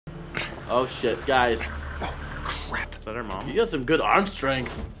Oh shit, guys. Oh crap! Is that our mom? You got some good arm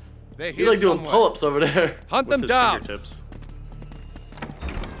strength. They're You're like doing pull-ups over there. Hunt With them his down. fingertips.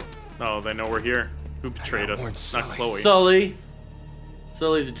 Oh, they know we're here. Who betrayed us? Not Sully. Chloe. Sully.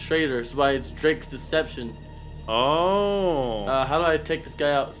 Sully's a traitor. That's why it's Drake's deception. Oh. How do I take this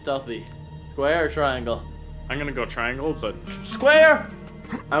guy out stealthy? Square or triangle? I'm gonna go triangle, but Square!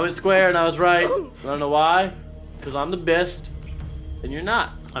 I went square and I was right. I don't know why. Because I'm the best. And you're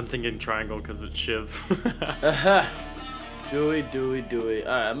not. I'm thinking triangle because it's Shiv. Dewey.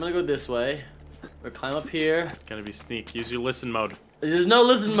 Alright, I'm gonna go this way. We're gonna climb up here. Gotta be sneak. Use your listen mode. There's no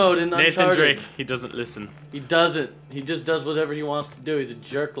listen mode in Uncharted. Nathan Drake, he doesn't listen. He doesn't. He just does whatever he wants to do. He's a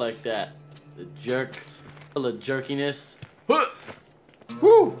jerk like that. A jerk. Full of jerkiness.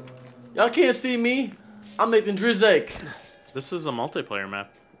 Woo! Y'all can't see me. I'm Nathan Drake. This is a multiplayer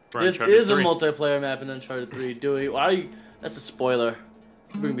map. For This Uncharted is 3. a multiplayer map in Uncharted 3. Dewey, why are you... That's a spoiler.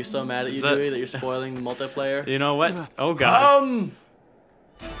 We're gonna be so mad at you, Dewey, that you're spoiling the multiplayer. You know what? Oh god.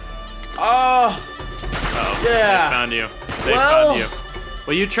 Uh-oh. Yeah. They found you. They found you.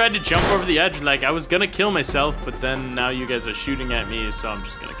 Well, you tried to jump over the edge, like I was gonna kill myself, but then now you guys are shooting at me, so I'm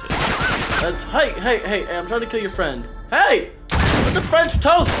just gonna kill you. That's hey, I'm trying to kill your friend. Hey! With the French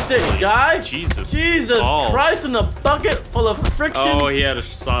toast stick, guy! Jesus Jesus Christ, in a bucket full of friction! Oh, he had a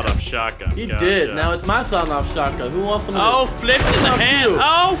sawed-off shotgun. He did. Now it's my sawed-off shotgun. Who wants some of this? Oh, flipped in the hand.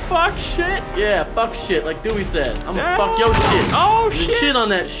 Oh, fuck shit. Yeah, fuck shit, like Dewey said. I'm gonna fuck your shit. Oh, shit. Shit on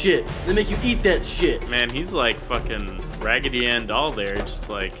that shit. They make you eat that shit. Man, he's like fucking Raggedy Ann doll there, just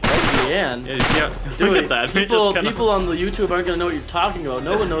like... Raggedy Ann? Yeah, look at that. People on the YouTube aren't gonna know what you're talking about.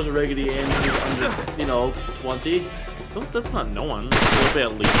 No one knows a Raggedy Ann who's under, you know, 20. Well, that's not no one. There'll be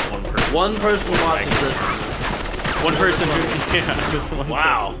at least one person. One person watches this. One person who, yeah, just one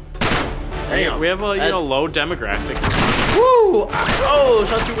person. Damn. We have a low demographic. Woo! Oh,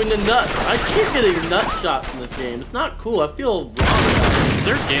 shot you in the nuts. I keep getting nut shots in this game. It's not cool. I feel wrong about it.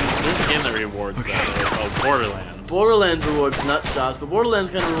 There's a game that rewards that called Borderlands. Borderlands rewards nut shots, but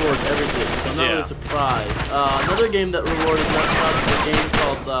Borderlands kind of rewards everything. So I'm not really surprised. Another game that rewarded nut shots is a game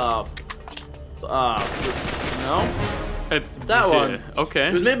called that one. Okay.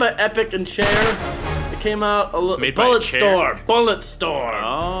 It was made by Epic and Chair. It came out Bullet Store. Bullet Store.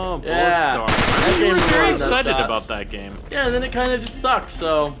 Oh, Bullet yeah. Store. You were very excited about that game. Yeah, and then it kind of just sucked.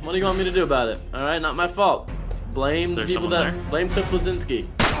 So what do you want me to do about it? All right, not my fault. Blame the people blame Cliff Blazinski.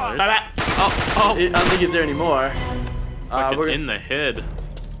 I don't think he's there anymore. We're in the head.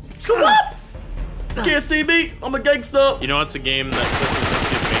 Come on! You can't see me. I'm a gangster. You know what's a game that Cliff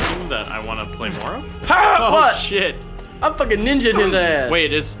Blazinski is making that I want to play more of? What? Shit. I'm fucking ninja'd his ass.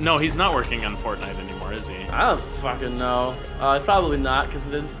 Wait, no, he's not working on Fortnite anymore, is he? I don't fucking know. Probably not,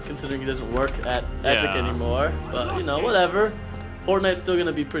 considering he doesn't work at Epic anymore. But, you know, whatever. Fortnite's still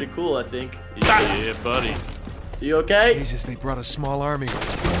gonna be pretty cool, I think. Yeah, buddy. You okay? Jesus, they brought a small army.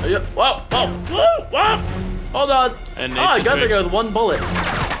 Whoa. Hold on. And I got the guy with one bullet.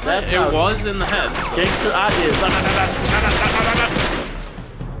 That's it was in the head. So. Gangster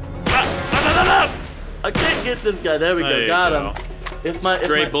I can't get this guy. There we go. Got him.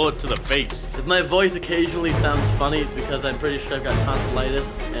 Stray bullet to the face. If my voice occasionally sounds funny, it's because I'm pretty sure I've got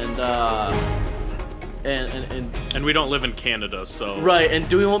tonsillitis and we don't live in Canada, so right. And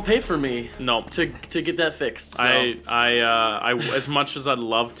Dewey won't pay for me. No. To get that fixed. So. I as much as I'd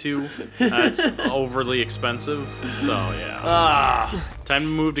love to, that's overly expensive. So yeah. Time to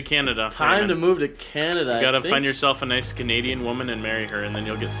move to Canada. Time to move to Canada. You gotta find yourself a nice Canadian woman and marry her, and then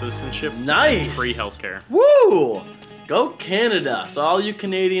you'll get citizenship. Nice. Free healthcare. Woo! Go Canada. So all you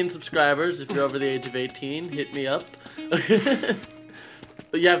Canadian subscribers, if you're over the age of 18, hit me up.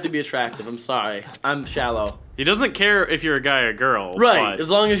 But you have to be attractive. I'm sorry. I'm shallow. He doesn't care if you're a guy or girl. Right. As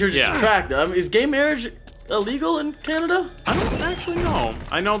long as you're just attractive. I mean, is gay marriage illegal in Canada? I don't actually know.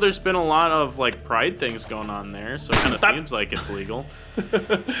 I know there's been a lot of like pride things going on there, so it kind of seems like it's legal.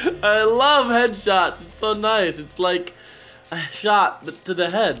 I love headshots. It's so nice. It's like a shot but to the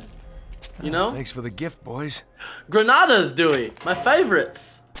head. You know? Thanks for the gift, boys. Granadas, Dewey. My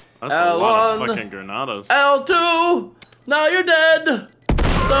favorites. That's a lot of fucking granadas. L2. Now you're dead.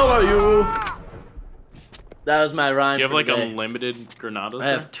 So are you. That was my rhyme. Do you have for like the day. unlimited granadas? I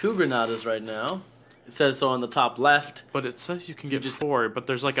have 2 granadas right now. It says so on the top left. But it says you can get 4, but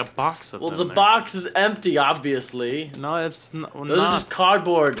there's like a box of them. Well, the box is empty, obviously. No, it's not. Those are just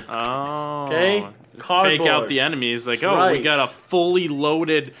cardboard. Oh. Okay? Cardboard. Fake out the enemies. Like, That's we got a fully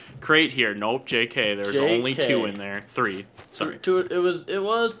loaded crate here. Nope, JK. There's only 2 in there. 3. Sorry. 2. It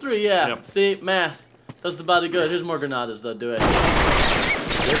was 3. Yeah. Yep. See, math does the body good. Here's more granadas, though. Do it.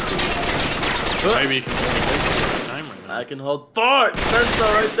 Maybe you can only hold them at a time right I can hold 4. Sensor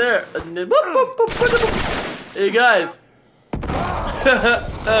right there. And then, hey guys.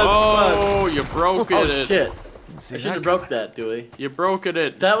 Oh, you broke it. Oh shit. I should have broke that, Dewey. You broke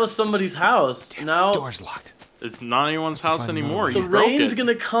it. That was somebody's house. Damn, now door's locked. It's not anyone's house anymore. The You broke rain's it.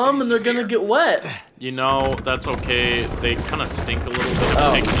 gonna come and they're gonna get wet. You know, that's okay. They kind of stink a little bit.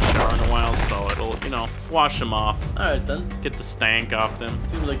 Oh. Take a shower in a while, so it'll, you know, wash them off. Alright then. Get the stank off them.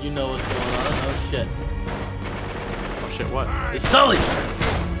 Seems like you know what's going on. Oh shit. Oh shit, what? It's Sully!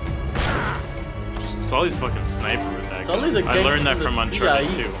 Sully's fucking sniper with that Sully's a gun. I gangster learned that from from the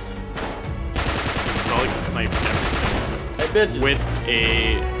Uncharted CIEs. 2. Sully can snipe everything. Hey bitches. With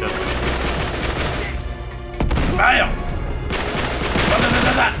a desert. Bam!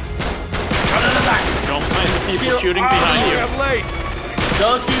 Don't mind the people shooting behind you. I'm late.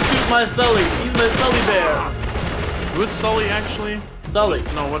 Don't you shoot my Sully. He's my Sully bear. Who is Sully actually? Sully.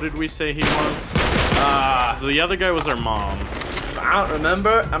 No, what did we say he was? So the other guy was our mom. I don't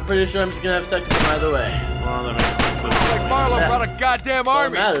remember. I'm pretty sure I'm just gonna have sex with him either way. Well, that makes sense. Like Marlo Yeah. brought a goddamn What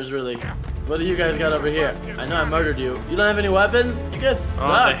army. matters really? What do you guys got over here? I know I murdered you. You don't have any weapons? You guys Oh,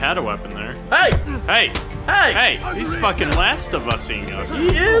 suck. they had a weapon there. Hey! Hey! Hey! Hey! He's fucking Last of Us-ing us. He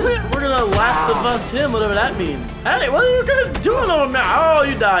is. We're gonna last of us him, whatever that means. Hey, what are you guys doing over there? Oh,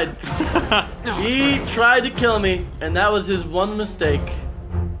 you died. He tried to kill me, and that was his one mistake.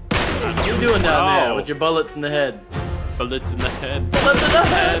 What you doing down there Oh. with your bullets in the head? Bullets in the head. Bullets in the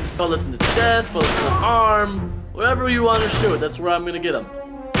head, bullets in the chest, bullets in the arm. Wherever you want to shoot, that's where I'm gonna get him.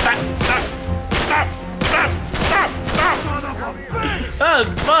 That was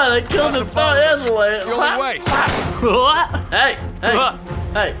fun. I killed him far anyway. The only way. Hey, hey,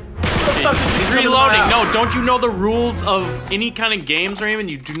 hey. What the fuck is you He's coming reloading. around? No, don't you know the rules of any kind of games or even?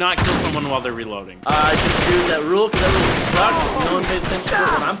 You do not kill someone while they're reloading. I just use that rule because that rule sucks. No one pays attention to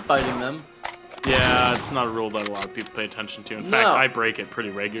it when I'm fighting them. Yeah, it's not a rule that a lot of people pay attention to. In fact, I break it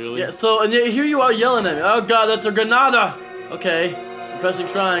pretty regularly. Yeah, so, and yet here you are yelling at me. Oh god, that's a granada. Okay, I'm pressing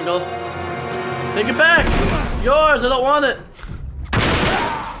triangle. Take it back. It's yours, I don't want it.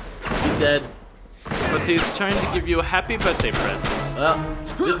 He's dead. But he's trying to give you a happy birthday present. Well,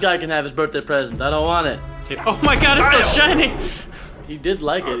 this guy can have his birthday present. I don't want it. Oh my god, it's so shiny! He did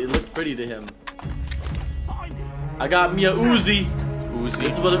like it. It looked pretty to him. I got me a Uzi. Uzi. This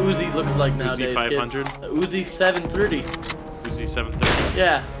is what a Uzi looks like nowadays, 500? kids. A Uzi 730. Uzi 730?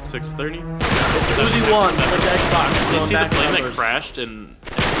 Yeah. 630? It's Uzi 1, like the Xbox. Did you going see the back plane that numbers. crashed in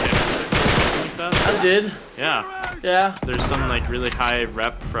San Francisco? Like that? I did. Yeah. Yeah. There's some like really high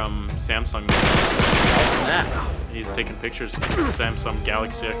rep from Samsung. Nah. He's taking pictures of the Samsung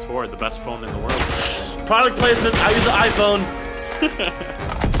Galaxy S4, the best phone in the world. Product placement, I use the iPhone.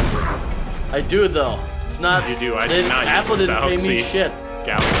 I do though. It's not. You do. I they- do not Apple use the didn't pay me Galaxy shit.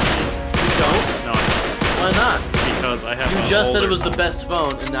 Galaxy. You don't? No, Why not? because I have. You an just said it older was the phone. best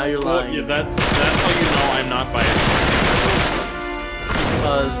phone, and now you're Well, lying. yeah, that's how you know I'm not biased.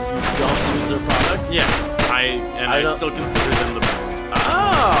 Because you don't use their products? Yeah, I don't- still consider them the best.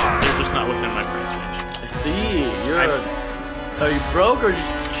 Oh, They're just not within my price range. I see. Are you broke or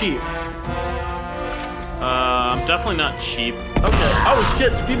just cheap? I'm definitely not cheap. Okay. Oh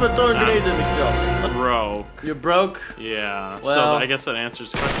shit, people are throwing grenades at me still. Broke. You're broke? Yeah. Well- so I guess that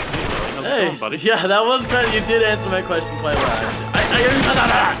answers the question. Hey, Zoe, how's it Hey, going, buddy? yeah, that was kind of, you did answer my question quite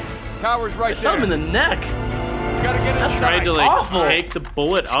well. Tower's right I shot him in there. the neck. You gotta get inside. Tried to like awful. take the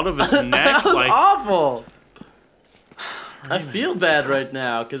bullet out of his neck. That was like, awful. I feel bad right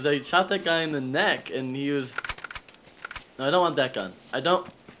now because I shot that guy in the neck and he was. No, I don't want that gun.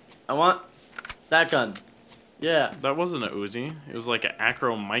 I want that gun. Yeah. that wasn't a Uzi. It was like an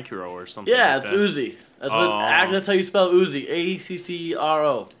Acro Micro or something. Yeah, like it's that. Uzi. That's Oh. that's how you spell Uzi.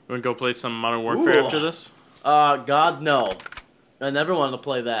 A-E-C-C-R-O. You wanna go play some Modern Warfare Ooh. after this? God no. I never wanted to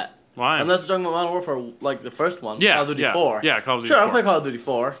play that. Why? Unless you're talking about Modern Warfare, like the first one. Yeah, Call of Duty yeah. 4. Yeah, Call of Duty Sure, 4. I'll play Call of Duty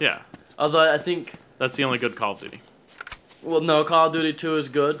 4. Yeah, Although I think. that's the only good Call of Duty. Well, no, Call of Duty 2 is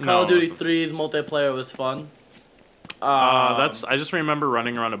good. No, Call of Duty it wasn't. 3's multiplayer was fun. I just remember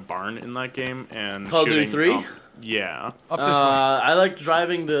running around a barn in that game and Call of Duty shooting. 3? Yeah, Up this way. I liked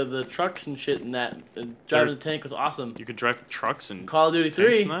driving the trucks and shit in that. Driving There's- the tank was awesome. you could drive trucks and Call of Duty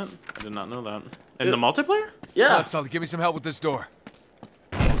tanks 3? in that. I did not know that. And the multiplayer? Come Yeah. on, Sully, give me some help with this door.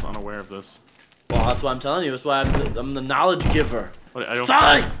 I was unaware of this. Well, that's what I'm telling you. That's why I'm the knowledge giver. But I don't.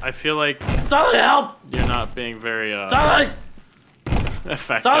 Sully! I feel like Sully, help! you're not being very Sully!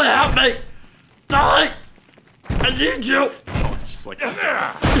 effective. Sully, help me! Sully! I need you! So it's just like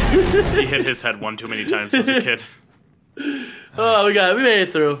he hit his head one too many times as a kid. Oh, we made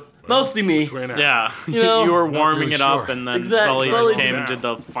it through. Mostly me. Yeah, You know, you were warming really it up, sure. and then Exactly. Sully Sully just came did and did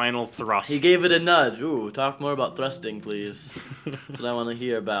the final thrust. He gave it a nudge. Ooh, talk more about thrusting, please. That's what I want to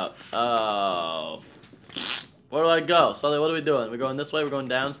hear about. Oh. Where do I go? Sully, what are we doing? We're going this way? We're going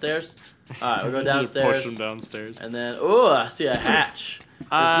downstairs? Alright, we're going downstairs. Push him downstairs. And then, ooh, I see a hatch.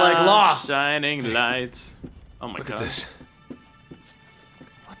 It's like Lost. Shining lights. Oh my Look god. at this.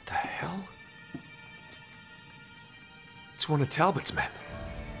 What the hell? It's one of Talbot's men.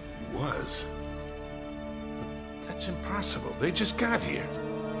 Was. But that's impossible. They just got here.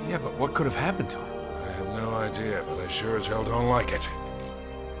 Yeah, but what could have happened to him? I have no idea, but I sure as hell don't like it.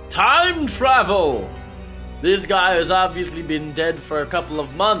 Time travel! This guy has obviously been dead for a couple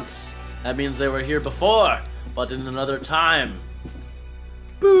of months. That means they were here before, but in another time.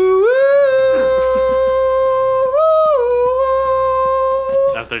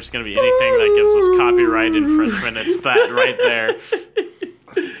 If there's gonna be anything that gives us copyright infringement, it's that right there.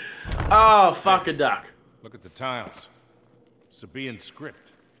 Oh, fuck a duck. Look at the tiles. Sabaean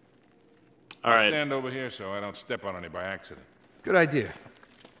script. All right. Stand over here so I don't step on any by accident. Good idea.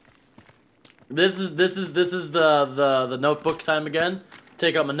 This is the notebook time again.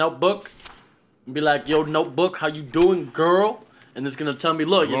 Take out my notebook and be like, yo, notebook, how you doing, girl? And it's gonna tell me,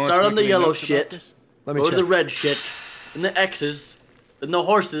 look, you Lawrence start on the making yellow notes about shit, this? Let me go to check. the red shit, then the X's, then the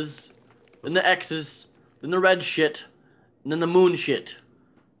horses, then the X's, then the red shit, and then the moon shit.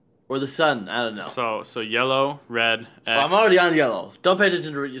 Or the sun, I don't know. So yellow, red, X. I'm already on yellow. Don't pay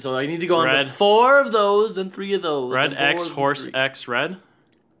attention to it. So I need to go on Red. the 4 of those, then 3 of those. Red then 4 X, then horse 3. X, red.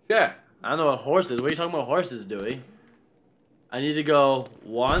 Yeah. I don't know what horses. What are you talking about horses, Dewey? I need to go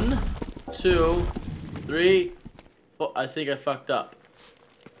 1, 2, 3, 4. I think I fucked up.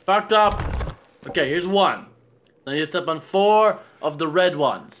 Fucked up. Okay, here's 1. I need to step on 4 of the red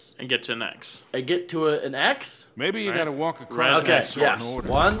ones. And get to an X. I get to an X. Maybe you Right. gotta walk across Red. that Okay, sort yeah. in order.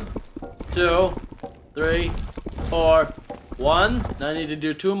 1, 2, 3, 4, 1. Now I need to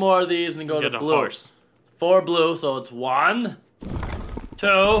do 2 more of these and go Get to a blue. horse. 4 blue, so it's 1,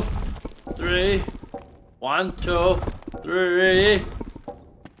 2, 3, 1, 2, 3,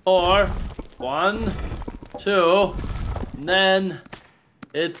 4, 1, 2, and then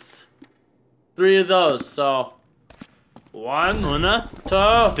it's 3 of those, so 1, Una,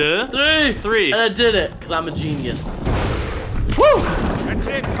 2, deux, 3, three. and I did it, because I'm a genius. Woo! That's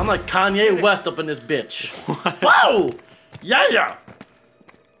it. I'm like Kanye West up in this bitch. Whoa! Yeah!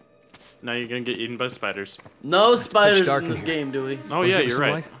 Now you're gonna get eaten by spiders. No spiders dark in this in here. game, Dewey. Oh Wanna yeah, give us you're some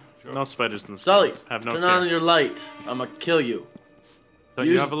right. light? No spiders in this Sully, game. Have no turn fear. on your light. I'm gonna kill you. Don't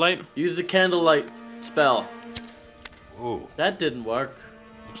you have a light? Use the candlelight spell. Whoa, That didn't work.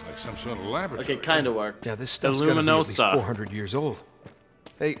 looks like some sort of laboratory. Okay, kind of worked. Yeah, this stuff's gotta be at least Luminosa. 400 years old.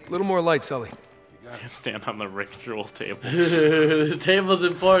 Hey, little more light, Sully. Stand on the ritual table. The table's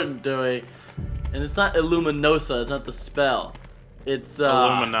important, Dewey. And it's not Illuminosa, it's not the spell. It's,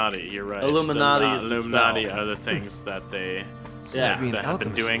 Illuminati, you're right. Illuminati They're is not- the Illuminati spell. are the things that they Yeah. Maybe an that have been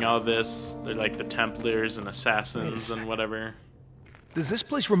alchemist. doing all this. They're like the Templars and Assassins and whatever. Does this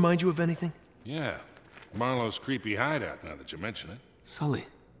place remind you of anything? Yeah, Marlowe's creepy hideout, now that you mention it. Sully.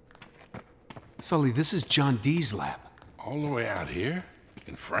 Sully, this is John Dee's lab. All the way out here?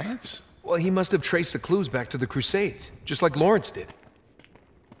 In France? Well, he must have traced the clues back to the Crusades, just like Lawrence did.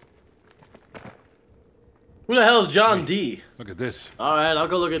 Who the hell is John D? Look at this. Alright, I'll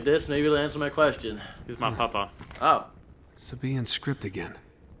go look at this. Maybe it'll answer my question. He's my papa. Oh. Sabaean script again.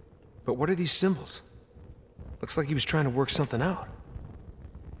 But what are these symbols? Looks like he was trying to work something out.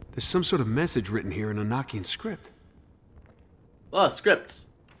 There's some sort of message written here in Enochian script. Oh, scripts.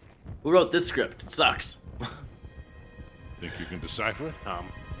 Who wrote this script? It sucks. Think you can decipher it? Tom.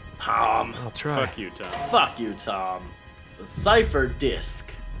 I'll try. Fuck you, Tom. Fuck you, Tom. The cipher disc.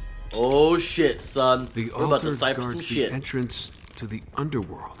 Oh shit, son. The We're about to altar cipher some guards the shit. entrance to the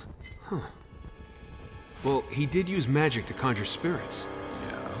underworld. Huh. Well, he did use magic to conjure spirits.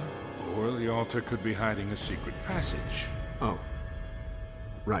 Yeah. Or the altar could be hiding a secret passage. Oh.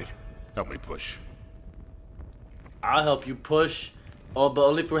 Right. Help me push. I'll help you push. Oh, but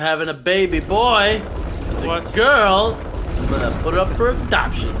only if we're having a baby boy. What? Girl, I'm gonna put her up for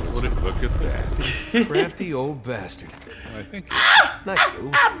adoption. Look at that. Crafty old bastard. I think. Not you.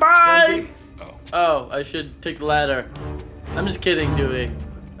 Bye! Oh. Oh, I should take the ladder. I'm just kidding, Dewey,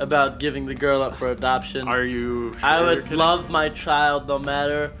 about giving the girl up for adoption. Are you sure I you're would kidding? love my child no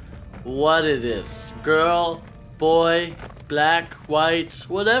matter what it is. Girl, boy, black, white,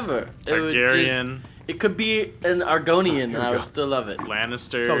 whatever. It would Targaryen, it could be an Argonian and we I would go. still love it.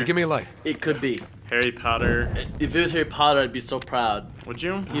 Lannister, Sully, give me a light. It could be. Harry Potter. If it was Harry Potter, I'd be so proud. Would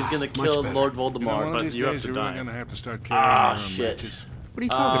you? He's gonna kill better. Lord You know, Voldemort. one of but these you have days to you're die. really gonna have to start carrying Ah, around shit. matches. What are you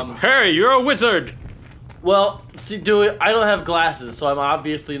talking about? Harry, you're a wizard. Well, see, I don't have glasses, so I'm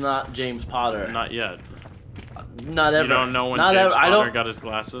obviously not James Potter. Not yet. Not ever. You don't know when not James ever. Potter got his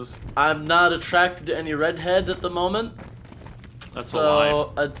glasses? I'm not attracted to any redheads at the moment. That's a lie.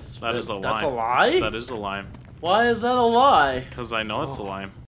 That is a lie. That's a lie? That is a lie? That is a lie. Why is that a lie? Because I know it's a lie.